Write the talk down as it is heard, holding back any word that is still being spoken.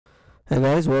Hey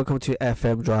guys, welcome to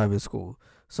FM Driving School.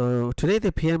 So today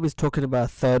the PM is talking about a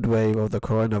third wave of the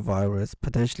coronavirus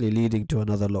potentially leading to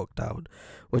another lockdown.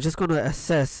 We're just going to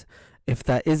assess if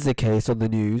that is the case on the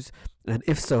news, and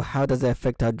if so, how does it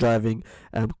affect our driving?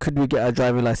 Could we get our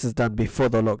driving license done before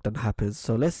the lockdown happens?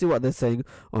 So let's see what they're saying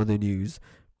on the news.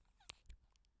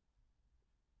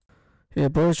 Yeah,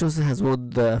 Boris Johnson has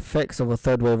warned the effects of a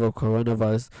third wave of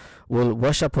coronavirus will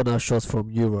rush upon our shores from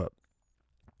Europe.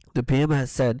 The PM has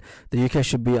said the UK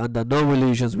should be under no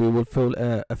illusions we will feel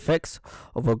effects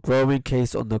of a growing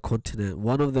case on the continent.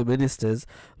 One of the ministers,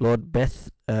 Lord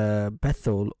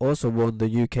Bethel, also warned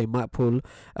the UK might put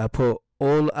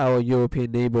all our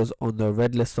European neighbours on the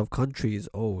red list of countries,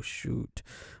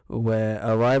 where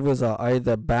arrivals are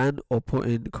either banned or put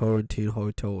in quarantine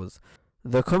hotels.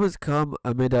 The comments come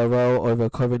amid a row over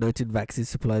COVID-19 vaccine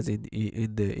supplies in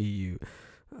the EU.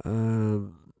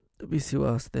 Let me see what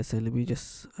else they're saying. Let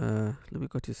me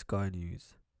go to Sky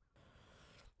News.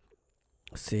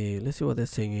 Let's see what they're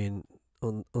saying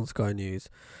on Sky News.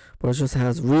 Boris Johnson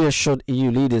has reassured EU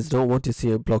leaders don't want to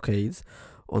see blockades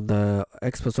on the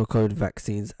exports of COVID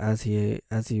vaccines, as he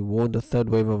warned a third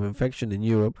wave of infection in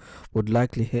Europe would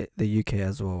likely hit the UK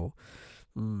as well.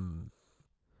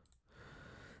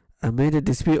 Amid a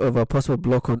dispute over a possible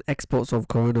block on exports of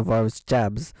coronavirus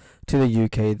jabs to the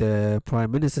UK, the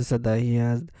Prime Minister said that he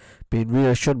has been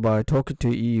reassured by talking to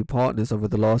EU partners over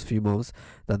the last few months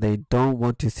that they don't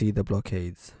want to see the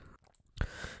blockades.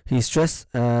 He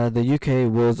stressed the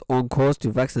UK was on course to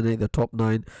vaccinate the top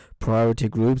 9 priority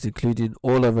groups, including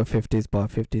all over 50s, by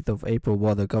 15th of April,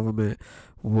 while the government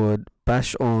would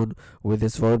bash on with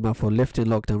its roadmap for lifting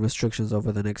lockdown restrictions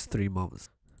over the next 3 months.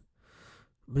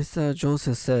 Mr.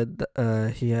 Johnson said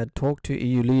he had talked to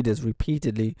EU leaders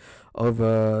repeatedly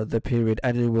over the period,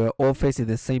 adding, "We're all facing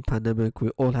the same pandemic,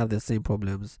 we all have the same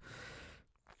problems."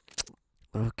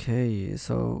 Okay,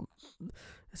 so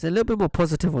it's a little bit more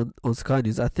positive on Sky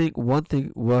News. I think one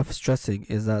thing worth stressing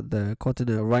is that the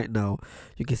continent right now,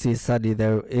 you can see sadly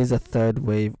there is a third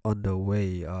wave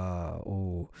underway.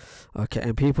 Okay,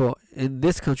 and people in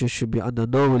this country should be under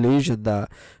no illusion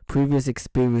that previous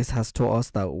experience has taught us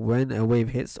that when a wave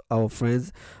hits our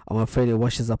friends, I'm afraid it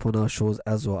washes up on our shores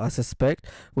as well. I suspect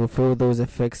we'll feel those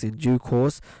effects in due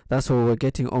course. That's why we're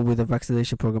getting on with the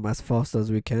vaccination program as fast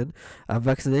as we can. A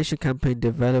vaccination campaign,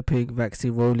 developing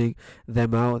vaccine, rolling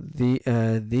them out.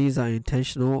 These are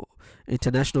international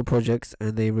projects,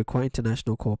 and they require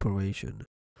international cooperation.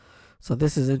 So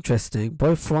this is interesting.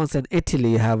 Both France and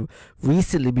Italy have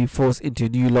recently been forced into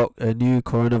new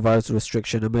coronavirus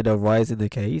restriction amid a rise in the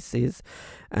cases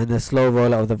and the slow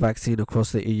rollout of the vaccine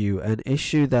across the EU, an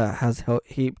issue that has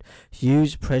heaped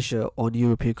huge pressure on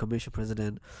European Commission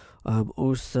President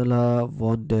Ursula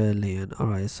von der Leyen.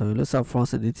 Alright, so it looks like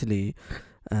France and Italy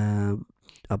are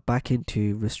back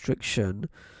into restriction.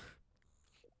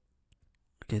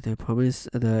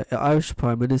 The Irish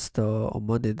Prime Minister on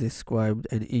Monday described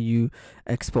an EU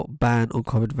export ban on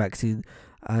COVID vaccine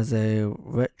as a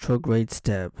retrograde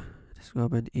step.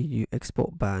 Describe an EU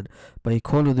export ban, but he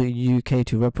called on the UK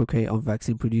to replicate on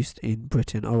vaccine produced in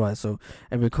Britain. Alright, so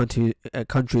every country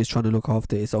is trying to look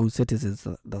after its own citizens.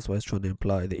 That's what it's trying to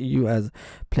imply. The EU has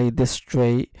played this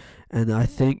straight, and I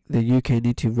think the UK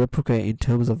need to replicate in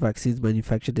terms of vaccines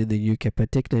manufactured in the UK,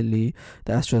 particularly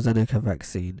the AstraZeneca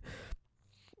vaccine.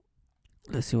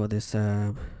 Let's see what this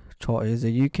chart is.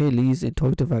 The UK leads in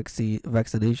total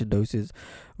vaccination doses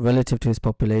relative to its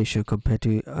population compared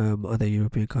to other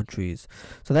European countries.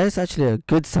 So that is actually a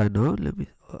good sign, no?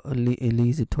 It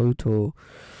leads in total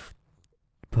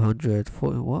per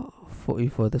 140. What?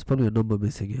 44. There's probably a number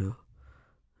missing here.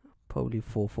 Probably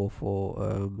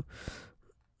 444.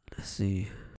 Let's see.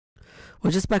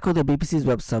 We're just back on the BBC's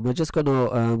website. We're just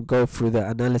gonna go through the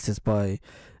analysis by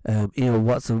Ian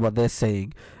Watson, what they're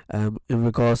saying in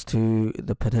regards to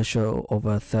the potential of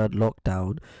a third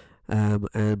lockdown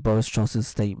and Boris Johnson's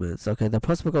statements. Okay, the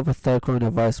prospect of a third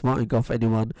coronavirus won't engulf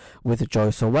anyone with joy.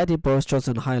 So why did Boris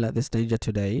Johnson highlight this danger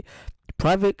today?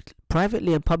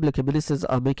 Privately and publicly, ministers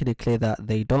are making it clear that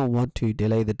they don't want to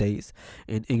delay the dates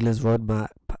in England's roadmap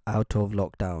out of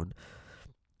lockdown.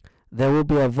 There will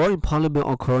be a vote in Parliament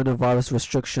on coronavirus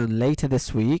restriction later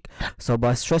this week, so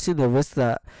by stressing the risk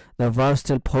that the virus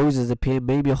still poses, the PM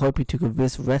may be hoping to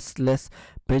convince restless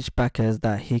bench backers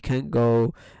that he can't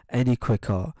go any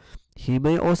quicker. He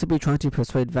may also be trying to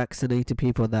persuade vaccinated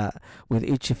people that with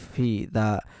itchy feet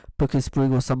that booking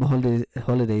spring or summer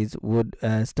holidays would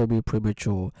still be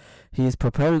premature. He is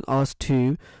preparing us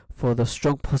too for the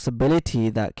strong possibility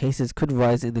that cases could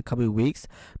rise in the coming weeks,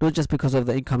 not just because of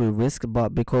the incoming risk,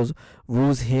 but because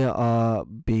rules here are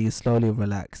being slowly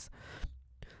relaxed.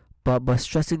 but by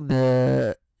stressing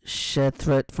the shared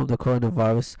threat from the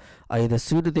coronavirus, i.e. the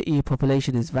sooner the EU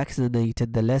population is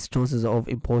vaccinated, the less chances of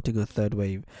importing a third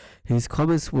wave. His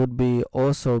comments would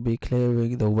also be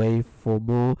clearing the way for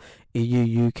more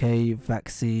EU-UK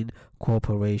vaccine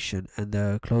cooperation and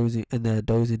the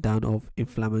dosing down of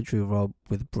inflammatory rub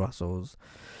with Brussels.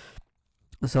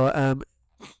 So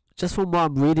just from what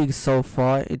I'm reading so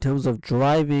far in terms of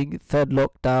driving, third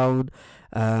lockdown,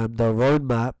 the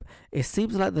roadmap, it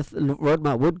seems like the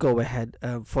roadmap would go ahead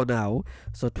for now.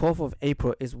 So 12th of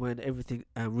April is when everything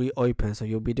reopens. So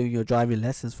you'll be doing your driving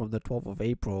lessons from the 12th of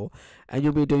April, and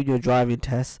you'll be doing your driving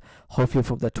tests hopefully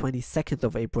from the 22nd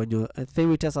of April. And your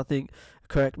theory test, I think,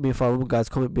 correct me if I'm wrong, guys,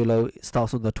 comment below, it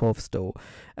starts on the 12th still.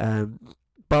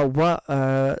 But what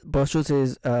Boris Johnson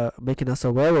is making us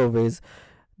aware of is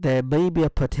there may be a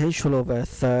potential of a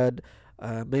third,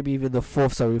 maybe even the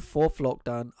fourth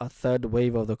lockdown, a third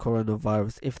wave of the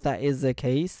coronavirus. If that is the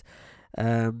case,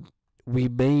 we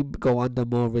may go under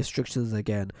more restrictions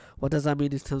again. What does that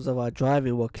mean in terms of our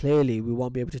driving? Well, clearly we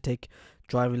won't be able to take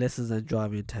driving lessons and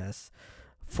driving tests.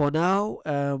 For now,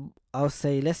 I'll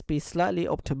say let's be slightly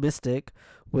optimistic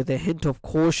with a hint of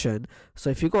caution. So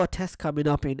if you got a test coming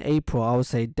up in April, I would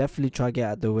say definitely try get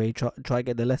out the way, try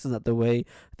get the lessons out the way,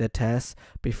 the tests,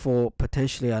 before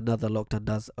potentially another lockdown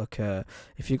does occur.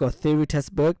 If you got theory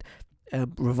test booked,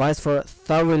 revise for it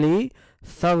thoroughly,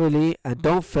 and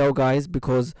don't fail, guys,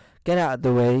 because get out of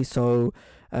the way. So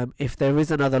if there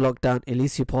is another lockdown, at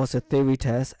least you pass a theory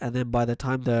test, and then by the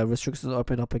time the restrictions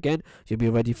open up again, you'll be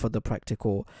ready for the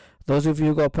practical. Those of you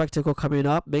who got practical coming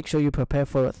up, make sure you prepare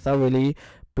for it thoroughly,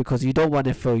 because you don't want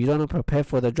to fail. You don't want to prepare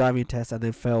for the driving test and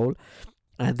then fail,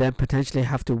 and then potentially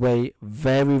have to wait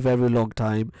very long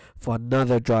time for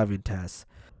another driving test.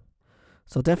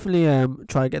 So definitely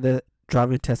try to get the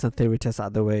driving test and theory test out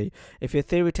of the way. If your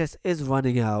theory test is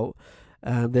running out,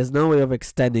 there's no way of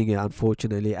extending it,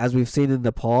 unfortunately. As we've seen in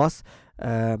the past,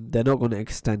 they're not going to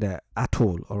extend it at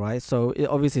all. Alright, so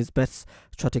obviously it's best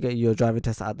to try to get your driving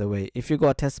test out of the way. If you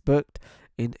got a test booked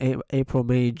in April,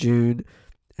 May, June,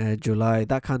 July,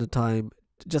 that kind of time,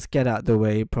 just get out of the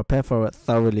way, prepare for it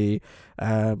thoroughly.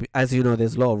 As you know,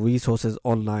 there's a lot of resources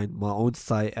online. My own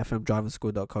site,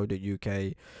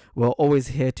 fmdrivingschool.co.uk. We're always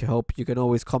here to help. You can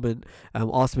always comment,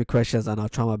 ask me questions, and I'll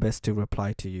try my best to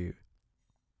reply to you.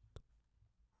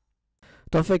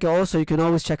 Don't forget also, you can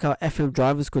always check out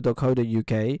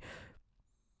fmdrivingschool.co.uk.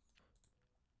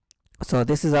 So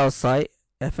this is our site,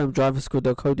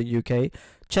 fmdrivingschool.co.uk.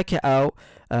 Check it out.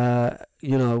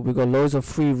 You know, we got loads of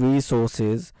free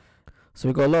resources. So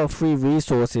we got a lot of free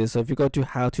resources. So if you go to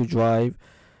how to drive,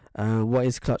 what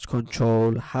is clutch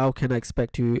control, how can I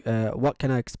expect to what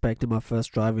can I expect in my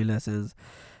first driving lessons,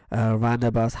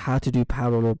 roundabouts, how to do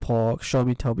parallel park, show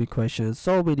me tell me questions,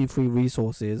 so many free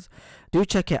resources. Do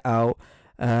check it out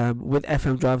with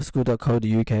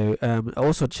fmdriverschool.co.uk.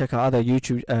 Also check out other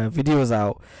YouTube videos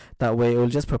out. That way it will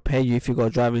just prepare you. If you got a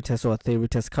driving test or a theory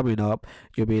test coming up,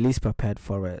 you'll be at least prepared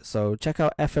for it. So check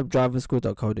out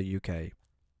fmdriverschool.co.uk.